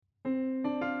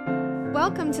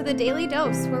Welcome to the Daily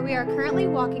Dose, where we are currently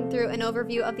walking through an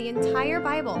overview of the entire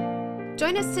Bible.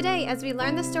 Join us today as we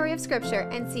learn the story of Scripture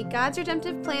and see God's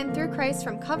redemptive plan through Christ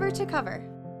from cover to cover.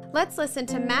 Let's listen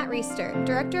to Matt Reisetter,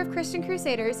 Director of Christian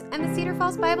Crusaders and the Cedar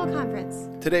Falls Bible Conference.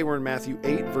 Today we're in Matthew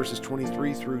 8, verses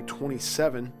 23 through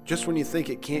 27. Just when you think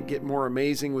it can't get more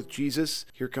amazing with Jesus,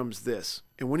 here comes this.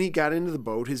 And when he got into the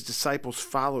boat, his disciples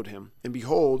followed him. And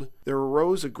behold, there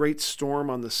arose a great storm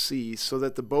on the sea, so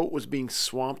that the boat was being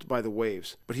swamped by the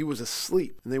waves. But he was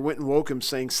asleep. And they went and woke him,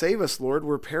 saying, "Save us, Lord,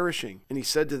 we're perishing." And he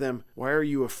said to them, "Why are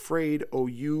you afraid, O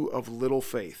you of little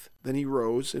faith?" Then he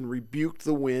rose and rebuked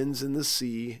the winds and the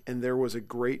sea, and there was a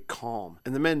great calm.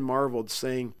 And the men marveled,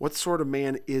 saying, "What sort of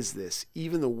man is this?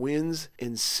 Even the winds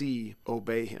and sea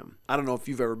obey him." I don't know if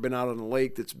you've ever been out on a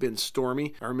lake that's been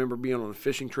stormy. I remember being on a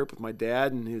fishing trip with my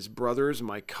dad and his brothers and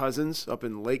my cousins up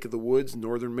in Lake of the Woods,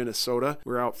 northern Minnesota.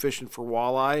 We were out fishing for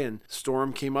walleye, and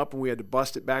storm came up, and we had to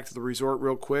bust it back to the resort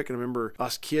real quick. And I remember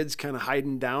us kids kind of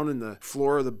hiding down in the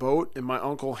floor of the boat, and my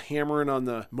uncle hammering on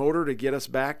the motor to get us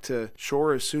back to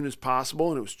shore as soon as possible.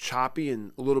 And it was choppy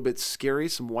and a little bit scary,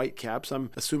 some white caps.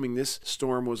 I'm assuming this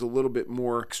storm was a little bit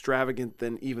more extravagant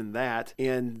than even that,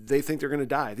 and they think they're going to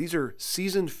die. These are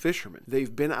seasoned fishermen.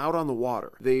 They've been out on the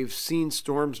water. They've seen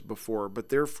storms before, but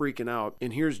they're freaking out.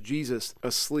 And here's Jesus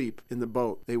asleep in the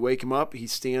boat. They wake him up. He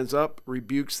stands up,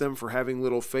 rebukes them for having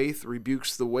little faith,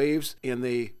 rebukes the waves, and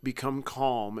they become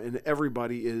calm, and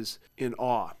everybody is in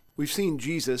awe. We've seen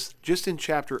Jesus, just in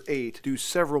chapter 8, do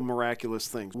several miraculous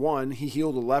things. One, he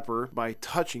healed a leper by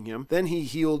touching him. Then he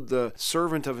healed the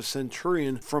servant of a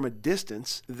centurion from a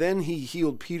distance. Then he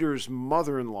healed Peter's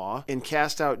mother-in-law and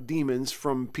cast out demons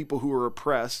from people who were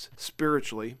oppressed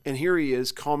spiritually. And here he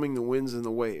is calming the winds and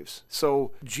the waves.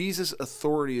 So Jesus'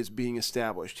 authority is being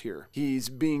established here. He's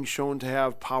being shown to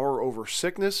have power over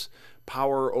sickness,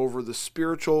 power over the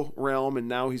spiritual realm, and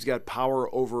now he's got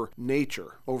power over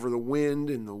nature, over the wind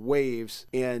and the waves,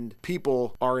 and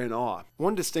people are in awe.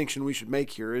 One distinction we should make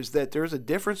here is that there's a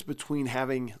difference between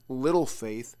having little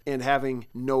faith and having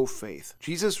no faith.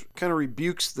 Jesus kind of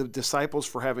rebukes the disciples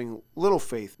for having little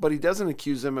faith, but he doesn't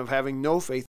accuse them of having no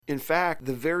faith. In fact,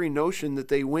 the very notion that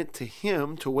they went to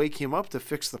him to wake him up to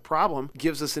fix the problem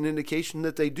gives us an indication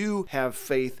that they do have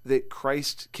faith that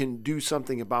Christ can do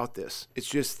something about this. It's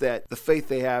just that the faith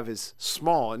they have is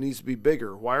small. It needs to be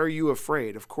bigger. Why are you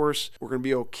afraid? Of course, we're going to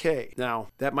be okay. Now,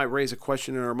 that might raise a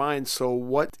question in our minds. So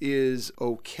what is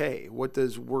okay? What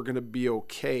does we're going to be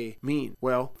okay mean?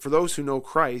 Well, for those who know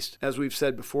Christ, as we've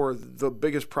said before, the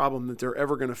biggest problem that they're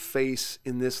ever going to face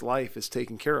in this life is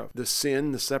taken care of. The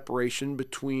sin, the separation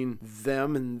between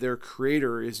them and their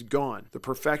Creator is gone. The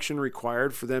perfection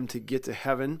required for them to get to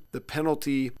heaven, the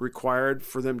penalty required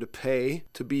for them to pay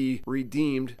to be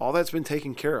redeemed, all that's been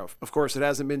taken care of. Of course, it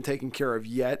hasn't been taken care of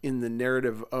yet in the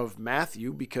narrative of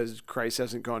Matthew because Christ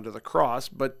hasn't gone to the cross,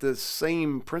 but the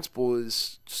same principle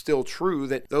is still true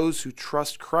that those who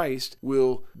trust Christ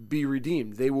will be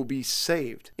redeemed. They will be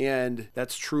saved, and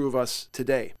that's true of us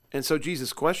today. And so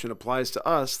Jesus' question applies to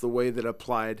us the way that it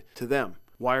applied to them.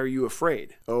 Why are you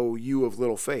afraid, O you of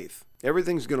little faith?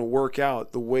 Everything's going to work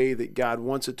out the way that God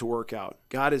wants it to work out.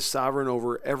 God is sovereign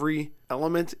over every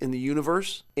element in the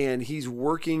universe, and he's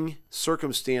working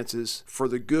circumstances for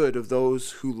the good of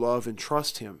those who love and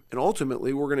trust him. And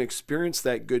ultimately, we're going to experience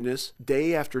that goodness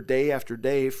day after day after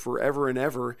day, forever and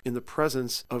ever in the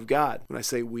presence of God. When I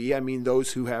say we, I mean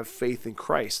those who have faith in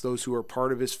Christ, those who are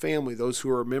part of his family, those who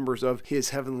are members of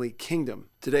his heavenly kingdom.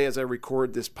 Today, as I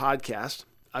record this podcast,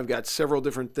 I've got several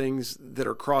different things that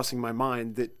are crossing my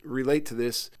mind that relate to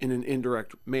this in an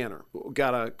indirect manner.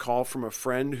 Got a call from a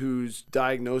friend who's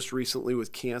diagnosed recently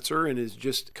with cancer and is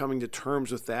just coming to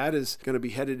terms with that, is going to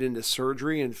be headed into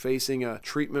surgery and facing a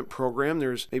treatment program.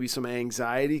 There's maybe some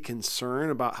anxiety, concern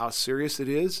about how serious it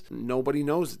is. Nobody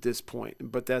knows at this point,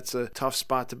 but that's a tough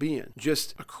spot to be in.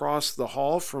 Just across the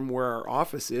hall from where our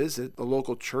office is at a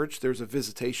local church, there's a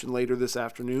visitation later this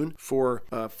afternoon for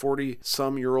a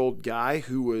 40-some-year-old guy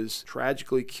who was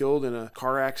tragically killed in a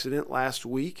car accident last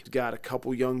week. He's got a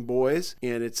couple young boys,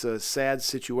 and it's a sad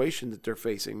situation that they're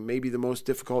facing. Maybe the most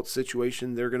difficult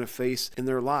situation they're going to face in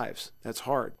their lives. That's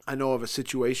hard. I know of a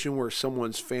situation where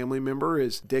someone's family member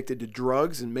is addicted to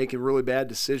drugs and making really bad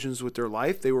decisions with their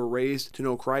life. They were raised to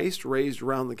know Christ, raised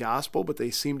around the gospel, but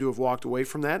they seem to have walked away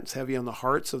from that. It's heavy on the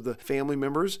hearts of the family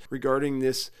members regarding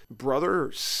this brother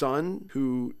or son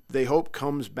who they hope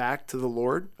comes back to the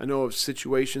Lord. I know of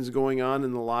situations going on in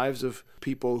in the lives of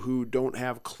people who don't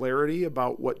have clarity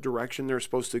about what direction they're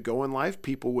supposed to go in life,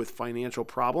 people with financial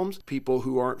problems, people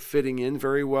who aren't fitting in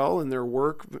very well in their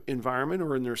work environment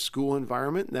or in their school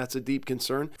environment. And that's a deep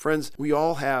concern. Friends, we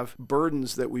all have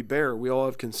burdens that we bear. We all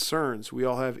have concerns. We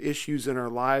all have issues in our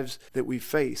lives that we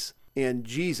face. And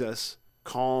Jesus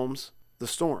calms the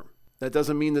storm. That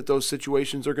doesn't mean that those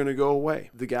situations are going to go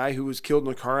away. The guy who was killed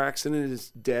in a car accident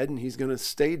is dead, and he's going to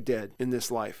stay dead in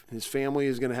this life. His family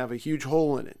is going to have a huge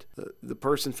hole in it. The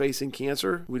person facing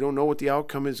cancer, we don't know what the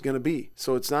outcome is going to be.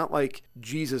 So it's not like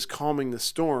Jesus calming the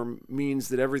storm means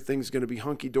that everything's going to be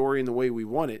hunky-dory in the way we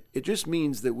want it. It just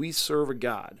means that we serve a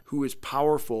God who is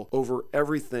powerful over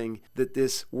everything that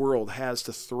this world has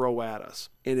to throw at us.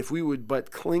 And if we would but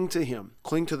cling to him,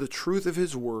 cling to the truth of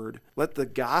his word, let the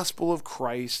gospel of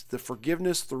Christ, the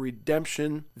forgiveness, the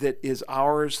redemption that is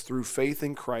ours through faith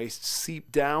in Christ,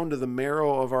 seep down to the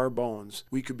marrow of our bones,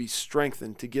 we could be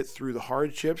strengthened to get through the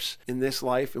hardships in this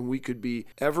life, and we could be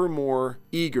ever more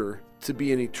eager to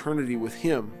be in eternity with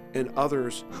him and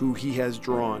others who he has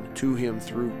drawn to him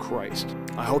through Christ.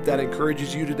 I hope that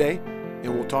encourages you today,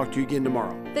 and we'll talk to you again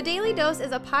tomorrow. The Daily Dose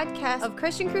is a podcast of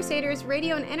Christian Crusaders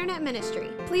radio and internet ministry.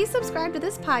 Please subscribe to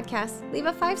this podcast, leave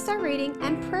a 5-star rating,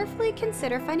 and prayerfully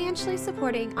consider financially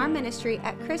supporting our ministry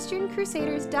at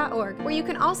ChristianCrusaders.org, where you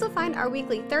can also find our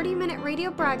weekly 30-minute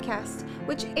radio broadcast,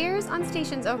 which airs on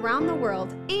stations around the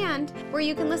world, and where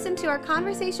you can listen to our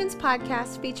Conversations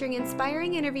podcast featuring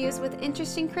inspiring interviews with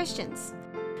interesting Christians.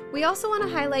 We also want to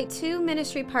highlight 2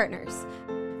 ministry partners.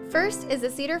 First is the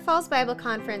Cedar Falls Bible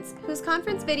Conference, whose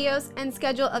conference videos and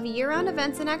schedule of year-round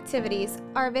events and activities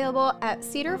are available at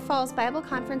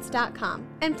cedarfallsbibleconference.com.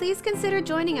 And please consider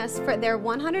joining us for their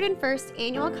 101st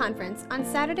annual conference on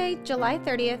Saturday, July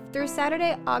 30th through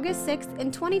Saturday, August 6th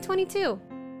in 2022.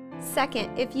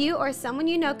 Second, if you or someone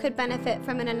you know could benefit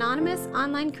from an anonymous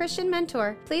online Christian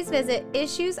mentor, please visit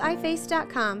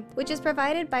issuesiface.com, which is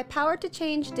provided by Power to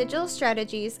Change Digital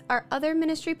Strategies, our other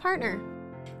ministry partner.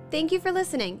 Thank you for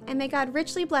listening, and may God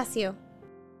richly bless you.